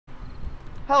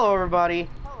Hello everybody,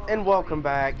 and welcome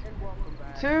back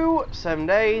to 7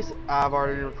 Days. I've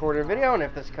already recorded a video, and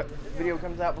if this video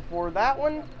comes out before that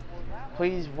one,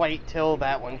 please wait till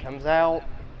that one comes out.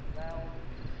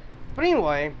 But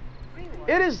anyway,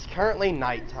 it is currently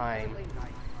nighttime.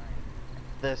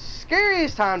 The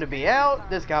scariest time to be out.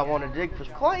 This guy wanted to dig for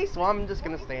clay, so I'm just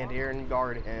going to stand here and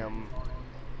guard him.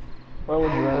 Well,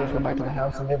 would you rather go back to the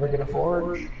house and never get a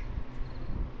forge?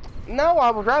 No,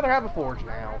 I would rather have a forge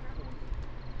now.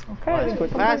 Okay,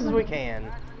 As fast as we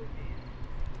can.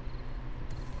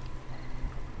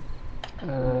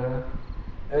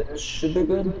 It should be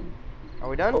good. Are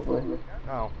we done? Hopefully.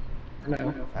 Oh.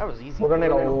 No. That was easy. We're gonna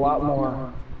need a lot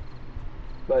more,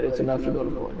 but it's enough to build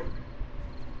a forge.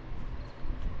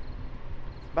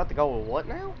 About to go with what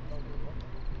now?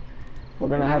 We're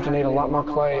gonna have to need a lot more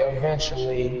clay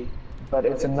eventually, but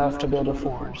it's enough to build a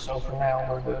forge. So for now,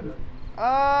 we're good.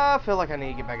 I feel like I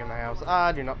need to get back in the house.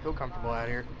 I do not feel comfortable out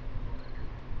here.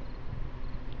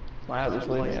 Wow, just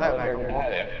leave me That out back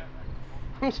there.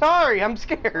 I'm sorry, I'm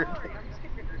scared.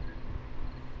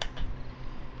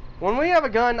 When we have a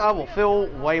gun, I will feel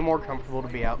way more comfortable to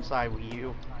be outside with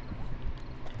you.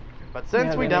 But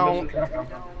since we don't,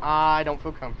 I don't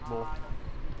feel comfortable.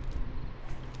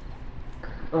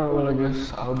 Well, I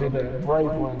guess I'll be the brave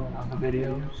one of the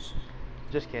videos.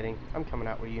 Just kidding. I'm coming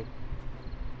out with you.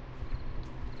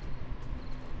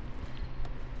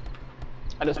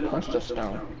 I just punched a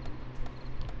stone.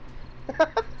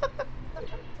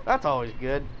 That's always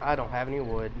good. I don't have any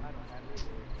wood.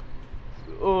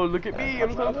 Oh, look at me.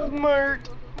 I'm so smart.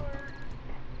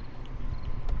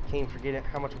 Can't even forget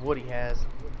how much wood he has.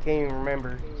 Can't even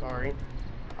remember. Sorry.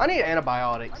 I need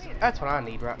antibiotics. That's what I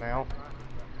need right now.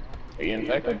 Are you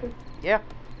infected? Yeah.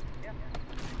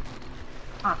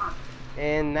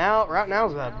 And now, right now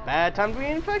is a bad time to be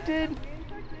infected.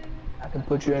 I can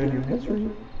put you out of your misery.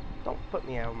 Don't put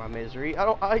me out of my misery.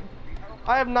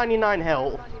 I have 99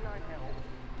 health.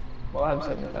 Well, I have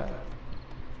 75.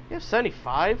 You have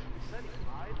 75?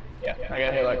 Yeah, I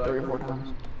got hit like 3 or 4 times.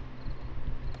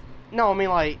 No, I mean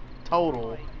like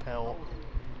total health.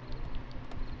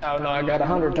 Oh no, I got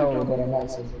 100 total, but I'm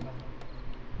not 75.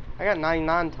 I got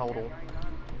 99 total.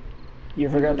 You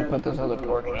forgot to put this other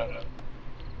torch up.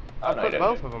 I put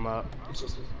both of them up. It's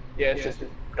just, yeah, it's just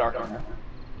dark on her.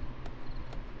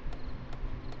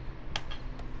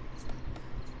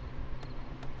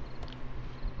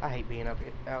 I hate being out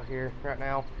here right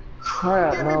now.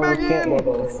 Crap, no, we can't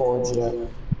build a forge yet.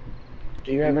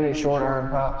 Do you have any short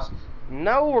iron pipes?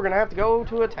 No, we're gonna have to go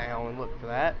to a town and look for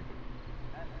that.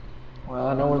 Well,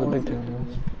 I know where the big town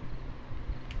is.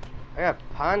 I got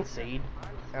pine seed,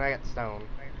 and I got stone.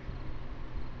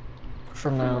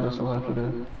 For now, this will have to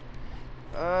do.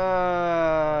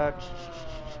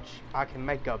 I can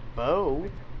make a bow.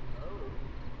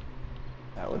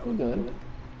 That would be good.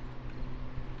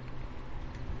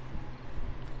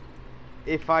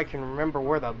 If I can remember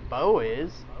where the bow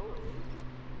is.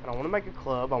 I don't want to make a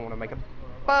club, I want to make a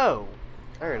bow.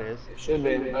 There it is. It should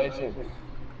be in the basic.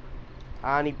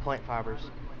 I need plant fibers.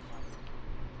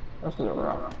 That's a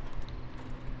rock.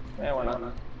 Yeah, why not?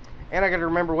 And I gotta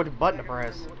remember which button to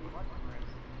press.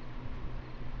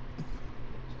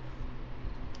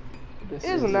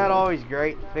 Isn't that always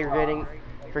great?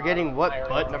 Forgetting what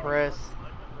button to press.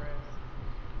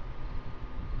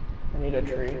 I need a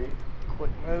tree.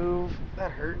 Quick move.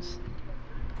 That hurts.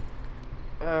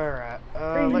 Alright,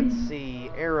 let's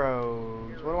see.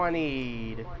 Arrows. What do I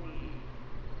need?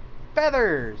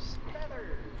 Feathers!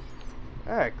 I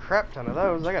got a crap ton of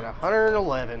those. I got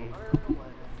 111.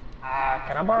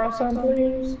 Can I borrow some,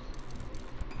 please?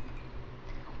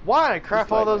 Why did I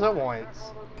craft all those at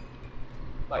once?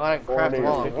 Like I didn't craft them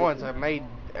all at 50. once. I made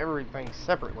everything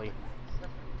separately.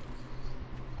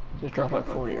 Just drop like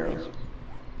 40 arrows.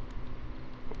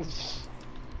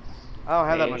 I don't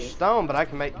have that much stone, but I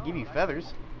can give you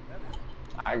feathers.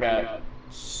 I got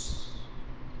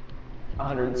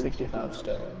 165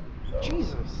 stone. So.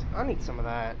 Jesus, I need some of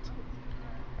that.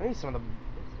 I need some of the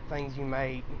things you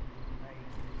make.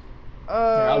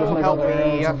 Help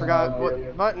me, I forgot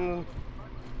what button.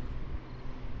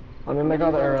 Let me make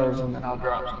all the arrows and then I'll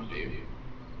drop some to you.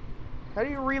 How do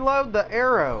you reload the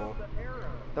arrow?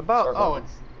 The bow. Circle. Oh,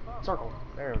 it's circle.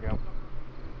 There we go.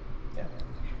 Yeah.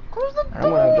 Close the I'm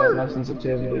gonna have door! my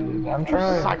sensitivity. I'm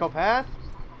trying. Psychopath.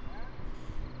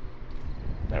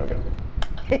 There we go.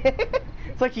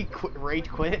 It's like you rage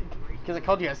quit because I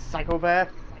called you a psychopath.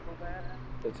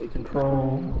 Let's see,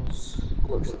 controls.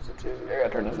 Look sensitivity. I gotta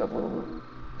turn this up a little bit.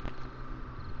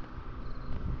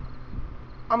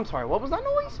 I'm sorry, what was that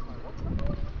noise?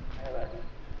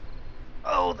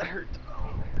 Oh, that hurt.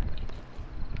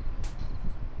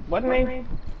 What name?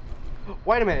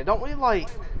 Wait a minute, don't we like...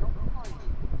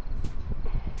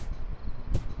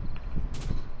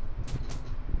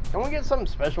 Don't we get something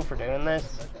special for doing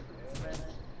this?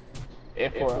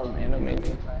 If we're on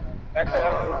animated. Actually,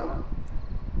 I don't know.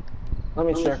 Let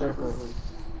me check real quick.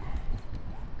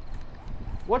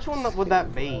 Which one would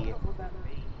that be?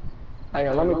 Hang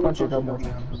on, let me punch you a couple more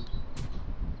times.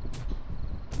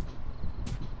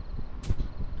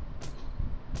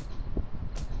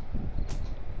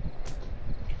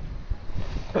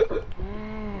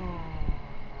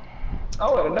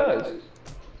 Oh, it does.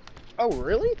 Oh,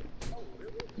 really?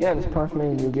 Yeah, just punch me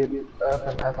and you get up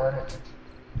in athletics.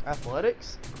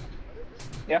 Athletics?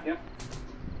 Yeah.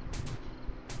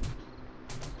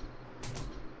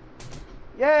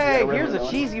 Yay, here's a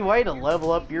cheesy way to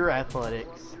level up your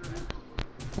athletics.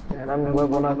 And I'm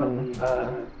leveling up in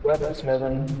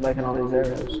weaponsmithing, making all these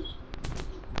arrows.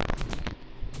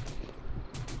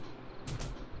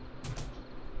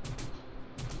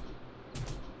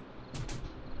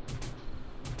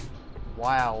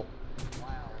 Wow.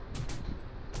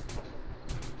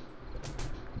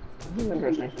 This is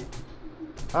interesting.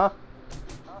 Huh?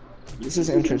 This is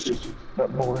interesting,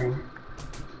 but boring.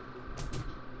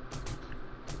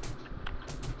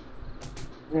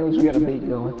 At least we got a beat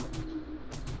going.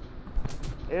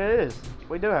 It is.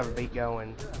 We do have a beat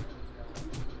going.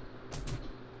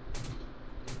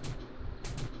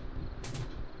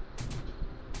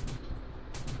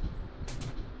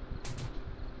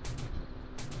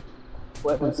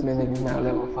 Weaponsmithing is now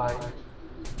level 5.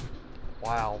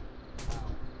 Wow.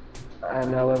 I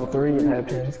am now level 3 and have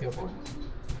 10 skill points.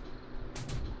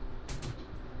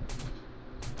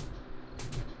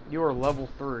 You are level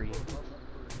 3.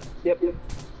 Yep.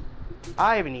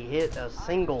 I haven't even hit a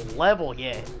single level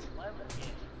yet.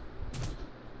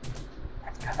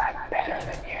 That's because I'm better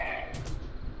than you.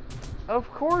 Of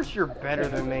course you're better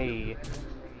than me.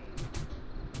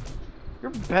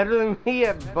 You're better than me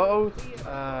at both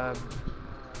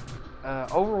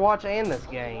Overwatch and this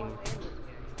game.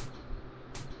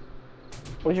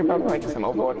 We should probably make some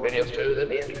Overwatch videos too, that'd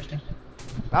be interesting.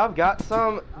 I've got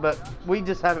some, but we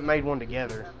just haven't made one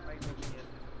together.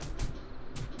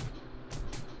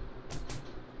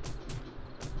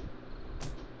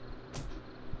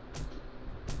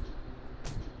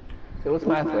 So what's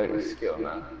my athletics skill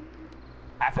now?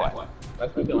 Athlete.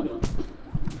 Let's keep going.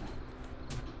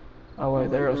 Oh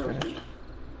wait, the arrow's finished.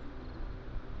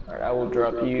 Alright, I will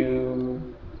drop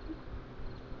you...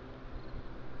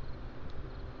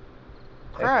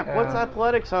 Crap, what's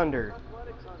athletics under?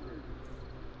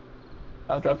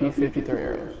 I'll drop you 53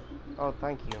 arrows. Oh,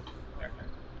 thank you.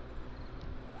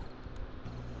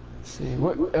 Let's see,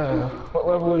 what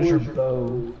level is your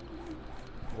bow?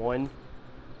 1.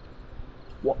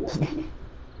 What?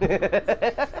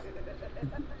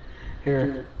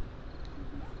 Here.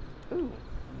 Ooh,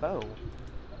 bow.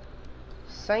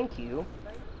 Thank you.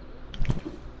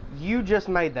 You just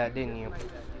made that, didn't you?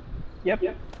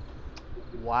 Yep.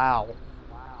 Wow.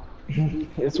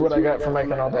 It's what I got for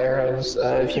making all the arrows.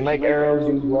 If you make arrows,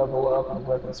 you level up on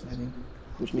weaponsmithing,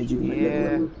 which means you can make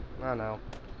Yeah, I know.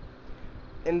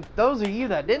 And those of you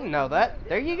that didn't know that,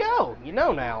 there you go. You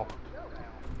know now.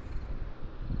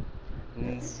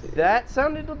 That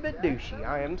sounded a bit douchey.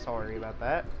 I am sorry about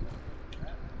that.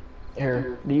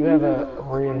 Here, do you have a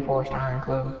reinforced iron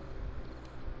club?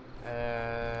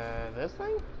 This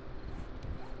thing?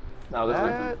 No, this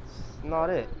That's not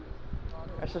it.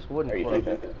 That's just wooden thing. club.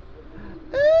 Take that.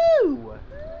 Ooh!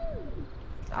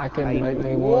 I can I make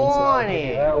me one, so want I'll make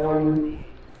it. that one,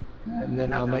 and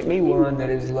then I'll make me one that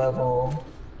is level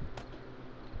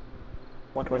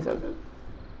 127.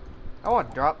 I want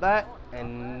to drop that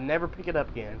and never pick it up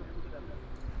again.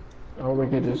 Or we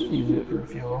could just use it for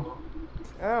fuel.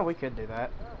 Oh, we could do that.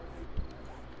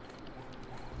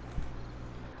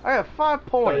 I have 5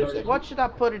 points. What should I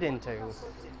put it into?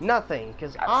 Nothing,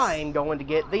 because I'm going to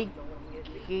get the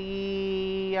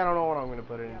key. I don't know what I'm going to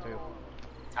put it into.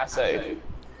 I say.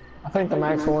 I think the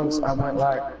max ones, I went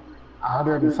like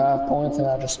 105 points and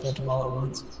I just spent them all at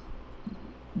once.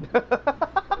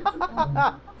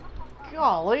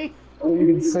 Golly. Oh, you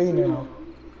can see now.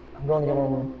 I'm going to get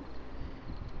one.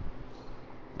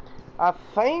 I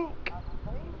think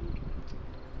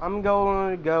I'm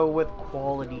going to go with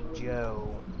Quality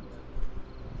Joe.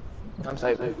 I'm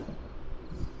saving.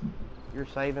 You're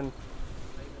saving?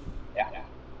 Yeah.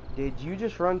 Did you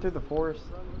just run through the forest?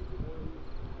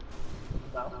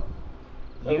 No.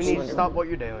 You need to stop what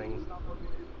you're doing.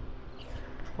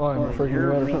 Why, am I freaking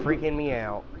You're you out or something? freaking me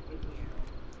out.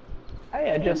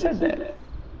 Hey, I just said that.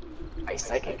 I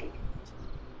psychic.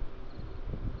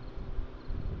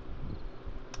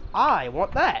 I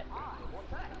want that.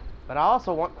 But I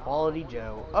also want Quality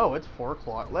Joe. Oh, it's 4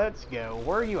 o'clock. Let's go.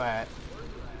 Where are you at?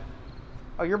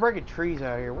 Oh, you're breaking trees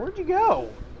out here. Where'd you go?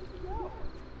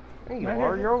 There you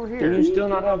are. You're over here. Do you still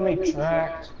not have me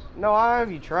tracked? No, I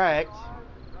have you tracked.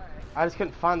 I just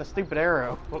couldn't find the stupid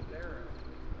arrow.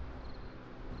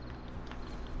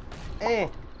 Eh.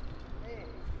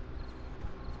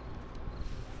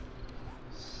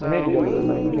 So we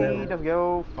need to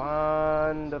go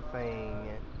find a thing.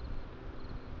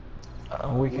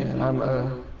 We can.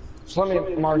 So let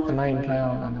me mark the main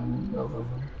town and then go over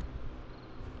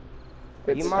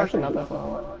there. It's actually not that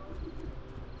far away.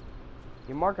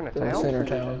 You marking a The town? center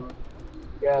town.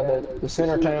 Yeah, the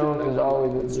center town is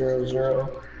always at 0, 0.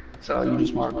 So you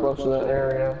just mark close to that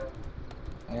area,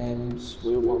 and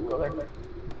we won't go there.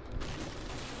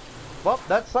 Well,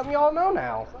 that's something y'all know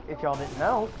now, if y'all didn't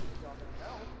know.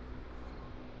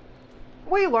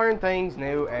 We learn things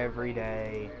new every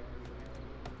day.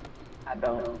 I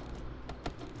don't.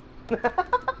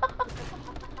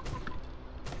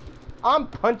 I'm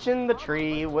punching the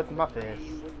tree with my fist.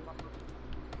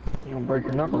 You're gonna break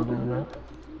your knuckles doing that.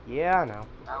 Yeah, I know.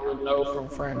 I would know from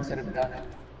friends that have done it.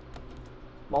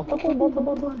 Multiple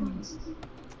times.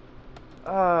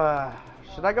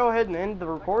 Should I go ahead and end the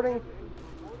recording?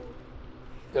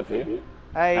 Good for you.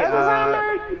 Hey,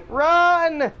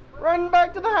 run! Run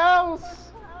back to the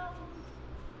house!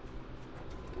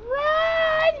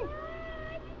 Run!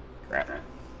 Crap.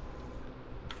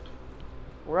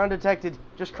 We're undetected.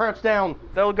 Just crouch down.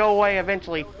 They'll go away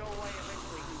eventually.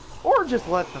 Or just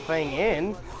let the thing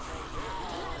in.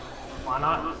 Why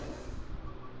not?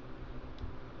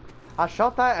 I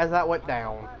shot that as that went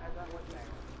down.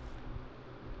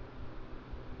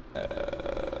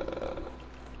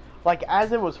 Like,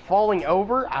 as it was falling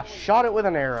over, I shot it with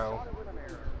an arrow.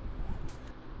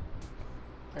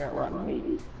 I got rotten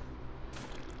meat.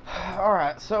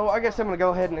 Alright, so I guess I'm going to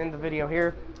go ahead and end the video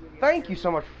here. Thank you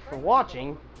so much for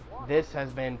watching. This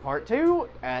has been part 2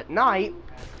 at night.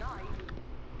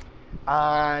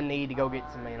 I need to go get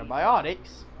some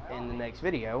antibiotics in the next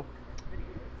video.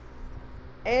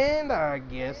 And I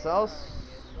guess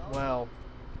well,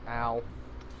 ow.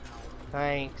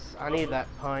 Thanks. I need that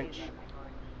punch. Is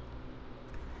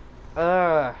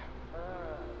that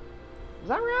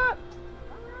right?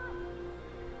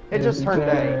 It just turned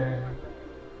day.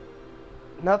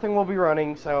 Nothing will be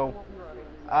running, so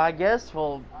I guess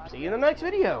we'll see you in the next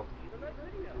video.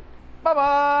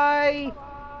 Bye-bye!